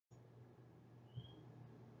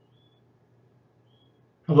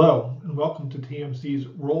Hello, and welcome to TMC's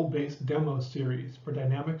role-based demo series for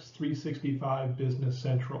Dynamics 365 Business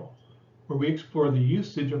Central, where we explore the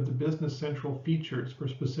usage of the Business Central features for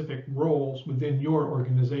specific roles within your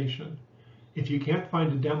organization. If you can't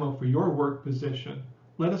find a demo for your work position,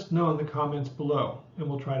 let us know in the comments below, and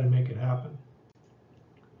we'll try to make it happen.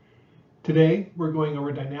 Today, we're going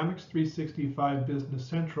over Dynamics 365 Business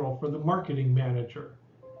Central for the Marketing Manager.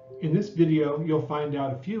 In this video, you'll find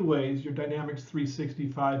out a few ways your Dynamics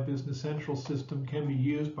 365 Business Central system can be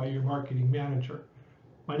used by your marketing manager.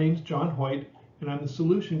 My name's John Hoyt, and I'm the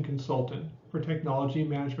Solution Consultant for Technology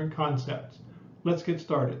Management Concepts. Let's get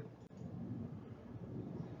started.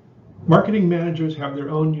 Marketing managers have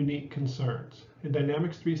their own unique concerns, and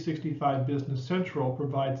Dynamics 365 Business Central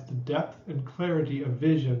provides the depth and clarity of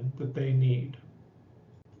vision that they need.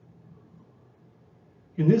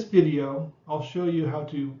 In this video, I'll show you how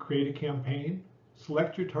to create a campaign,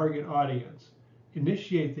 select your target audience,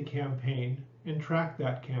 initiate the campaign, and track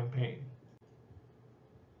that campaign.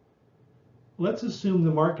 Let's assume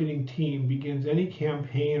the marketing team begins any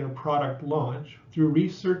campaign or product launch through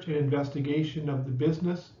research and investigation of the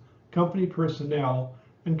business, company personnel,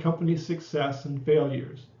 and company success and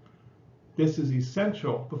failures. This is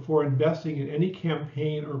essential before investing in any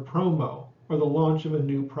campaign or promo or the launch of a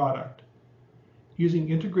new product. Using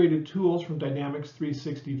integrated tools from Dynamics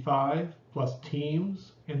 365, plus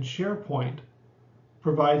Teams and SharePoint,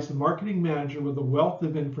 provides the marketing manager with a wealth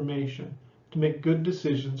of information to make good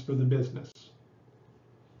decisions for the business.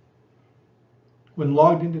 When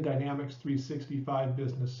logged into Dynamics 365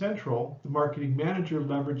 Business Central, the marketing manager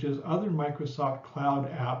leverages other Microsoft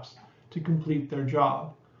Cloud apps to complete their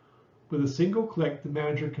job. With a single click, the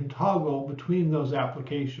manager can toggle between those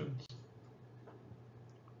applications.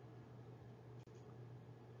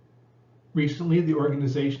 Recently, the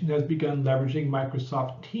organization has begun leveraging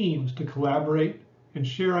Microsoft Teams to collaborate and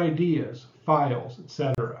share ideas, files,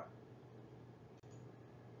 etc.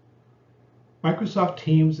 Microsoft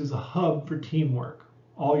Teams is a hub for teamwork.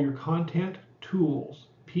 All your content, tools,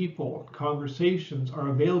 people, and conversations are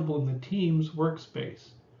available in the Teams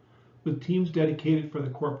workspace, with teams dedicated for the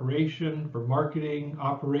corporation, for marketing,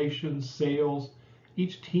 operations, sales.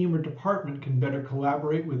 Each team or department can better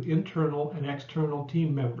collaborate with internal and external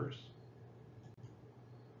team members.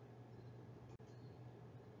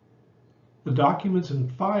 The documents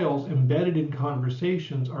and files embedded in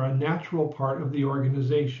conversations are a natural part of the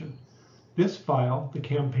organization. This file, the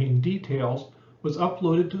campaign details, was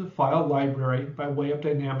uploaded to the file library by way of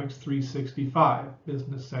Dynamics 365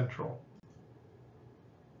 Business Central.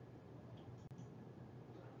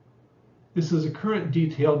 This is a current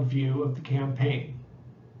detailed view of the campaign.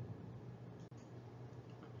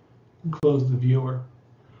 Close the viewer.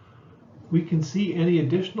 We can see any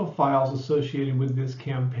additional files associated with this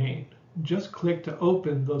campaign. Just click to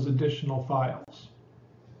open those additional files.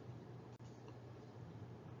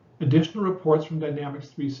 Additional reports from Dynamics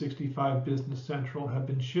 365 Business Central have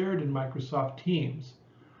been shared in Microsoft Teams.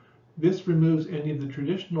 This removes any of the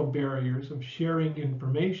traditional barriers of sharing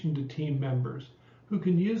information to team members who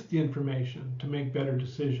can use the information to make better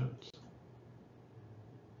decisions.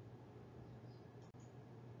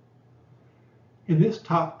 In this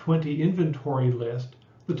top 20 inventory list,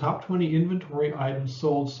 the top 20 inventory items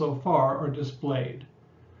sold so far are displayed.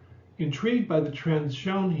 Intrigued by the trends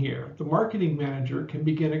shown here, the marketing manager can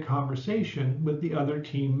begin a conversation with the other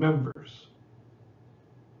team members.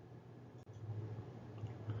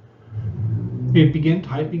 They begin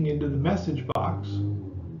typing into the message box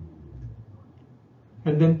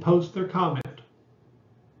and then post their comment.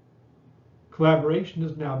 Collaboration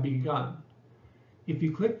has now begun. If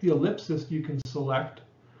you click the ellipsis, you can select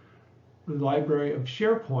the library of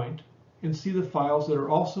SharePoint and see the files that are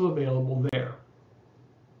also available there.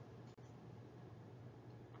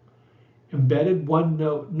 Embedded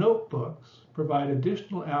OneNote notebooks provide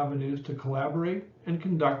additional avenues to collaborate and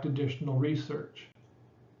conduct additional research.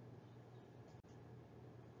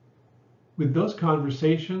 With those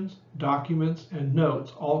conversations, documents, and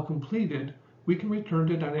notes all completed, we can return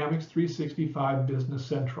to Dynamics 365 Business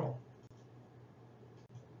Central.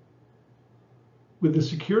 With the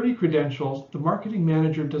security credentials, the marketing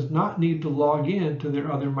manager does not need to log in to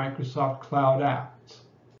their other Microsoft Cloud apps.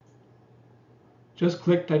 Just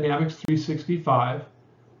click Dynamics 365,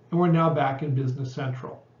 and we're now back in Business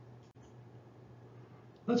Central.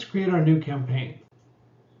 Let's create our new campaign.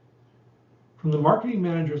 From the marketing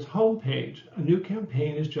manager's homepage, a new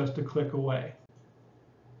campaign is just a click away.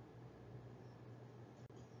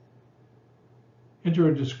 Enter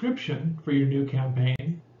a description for your new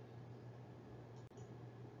campaign.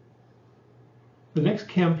 The next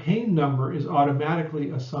campaign number is automatically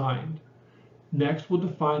assigned. Next, we'll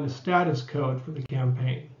define a status code for the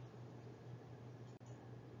campaign.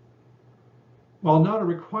 While not a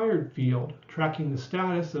required field, tracking the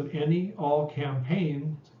status of all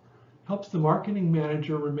campaigns helps the marketing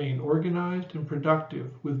manager remain organized and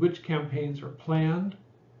productive with which campaigns are planned,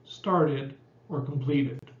 started, or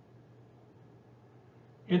completed.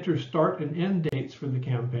 Enter start and end dates for the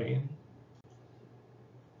campaign.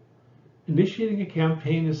 Initiating a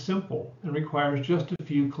campaign is simple and requires just a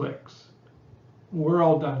few clicks. We're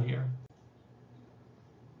all done here.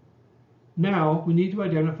 Now we need to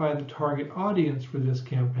identify the target audience for this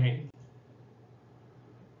campaign.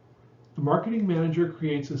 The marketing manager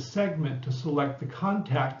creates a segment to select the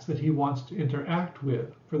contacts that he wants to interact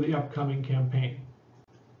with for the upcoming campaign.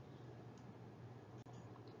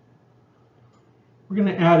 We're going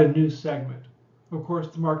to add a new segment. Of course,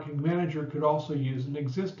 the marketing manager could also use an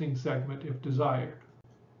existing segment if desired.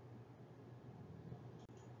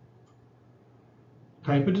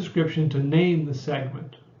 Type a description to name the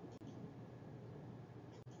segment.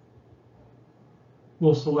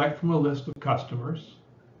 We'll select from a list of customers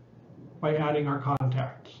by adding our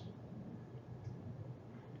contacts.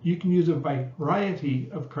 You can use a variety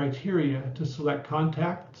of criteria to select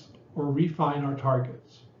contacts or refine our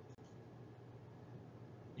targets.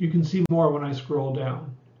 You can see more when I scroll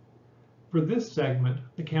down. For this segment,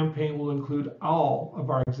 the campaign will include all of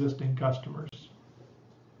our existing customers.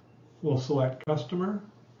 We'll select Customer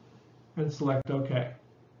and select OK.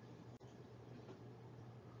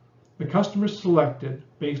 The customers selected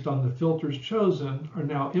based on the filters chosen are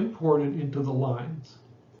now imported into the lines.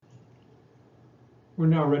 We're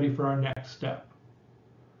now ready for our next step.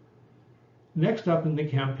 Next up in the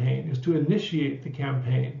campaign is to initiate the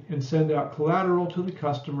campaign and send out collateral to the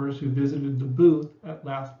customers who visited the booth at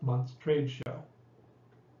last month's trade show.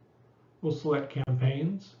 We'll select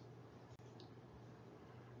Campaigns.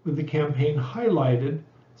 With the campaign highlighted,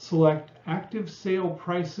 select Active Sale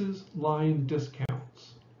Prices Line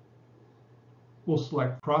Discounts. We'll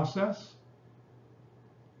select Process,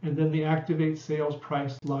 and then the Activate Sales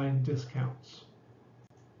Price Line Discounts.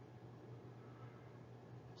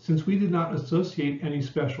 Since we did not associate any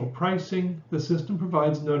special pricing, the system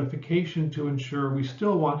provides notification to ensure we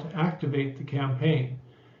still want to activate the campaign.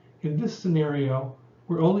 In this scenario,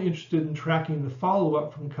 we're only interested in tracking the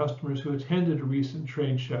follow-up from customers who attended a recent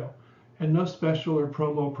trade show, and no special or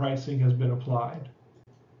promo pricing has been applied.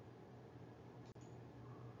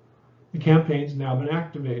 The campaign's now been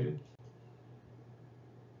activated.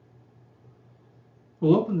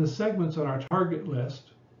 We'll open the segments on our target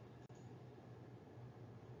list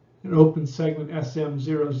and open segment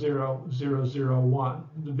SM00001,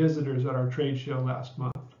 the visitors at our trade show last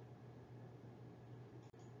month.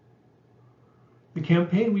 The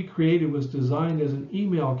campaign we created was designed as an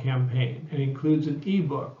email campaign and includes an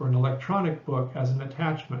ebook or an electronic book as an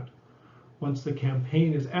attachment. Once the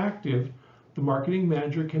campaign is active, the marketing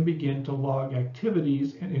manager can begin to log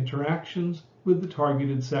activities and interactions with the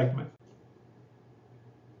targeted segment.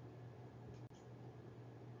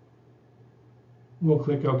 We'll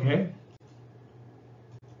click OK.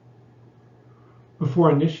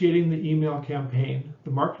 Before initiating the email campaign,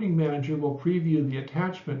 the marketing manager will preview the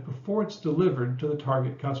attachment before it's delivered to the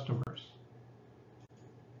target customers.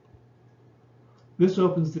 This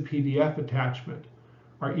opens the PDF attachment.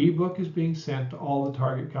 Our ebook is being sent to all the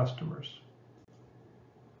target customers.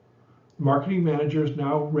 The marketing manager is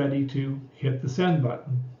now ready to hit the send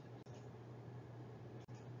button.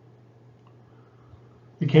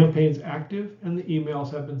 The campaign's active and the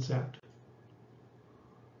emails have been sent.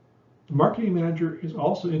 The marketing manager is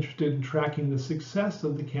also interested in tracking the success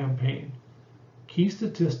of the campaign. Key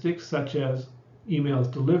statistics such as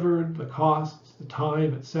emails delivered, the costs, the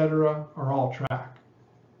time, etc. are all tracked.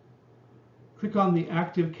 Click on the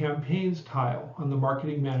Active Campaigns tile on the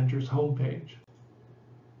marketing manager's homepage.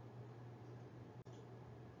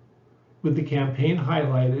 With the campaign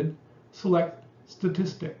highlighted, select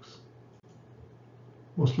Statistics.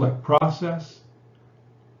 We'll select Process,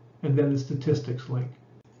 and then the Statistics link.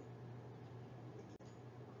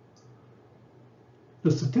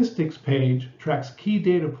 The Statistics page tracks key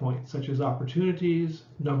data points such as opportunities,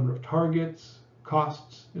 number of targets,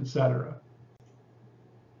 costs, etc.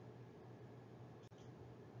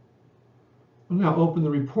 We'll now open the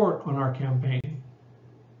report on our campaign.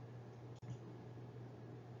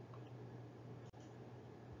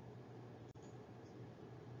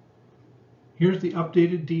 Here's the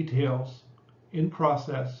updated details in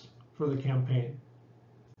process for the campaign.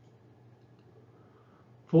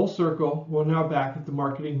 Full circle, we're now back at the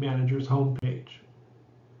marketing manager's homepage.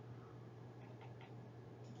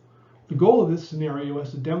 The goal of this scenario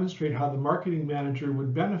is to demonstrate how the marketing manager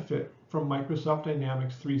would benefit from Microsoft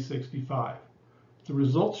Dynamics 365. The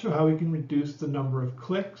results show how we can reduce the number of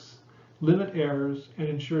clicks, limit errors, and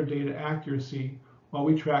ensure data accuracy while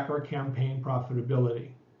we track our campaign profitability.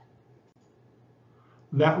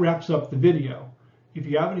 That wraps up the video. If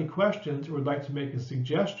you have any questions or would like to make a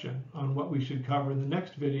suggestion on what we should cover in the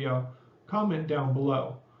next video, comment down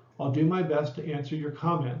below. I'll do my best to answer your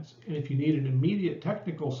comments, and if you need an immediate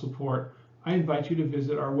technical support, I invite you to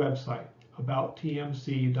visit our website,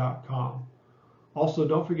 abouttmc.com. Also,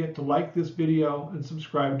 don't forget to like this video and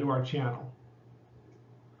subscribe to our channel.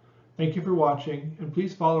 Thank you for watching, and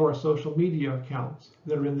please follow our social media accounts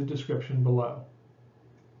that are in the description below.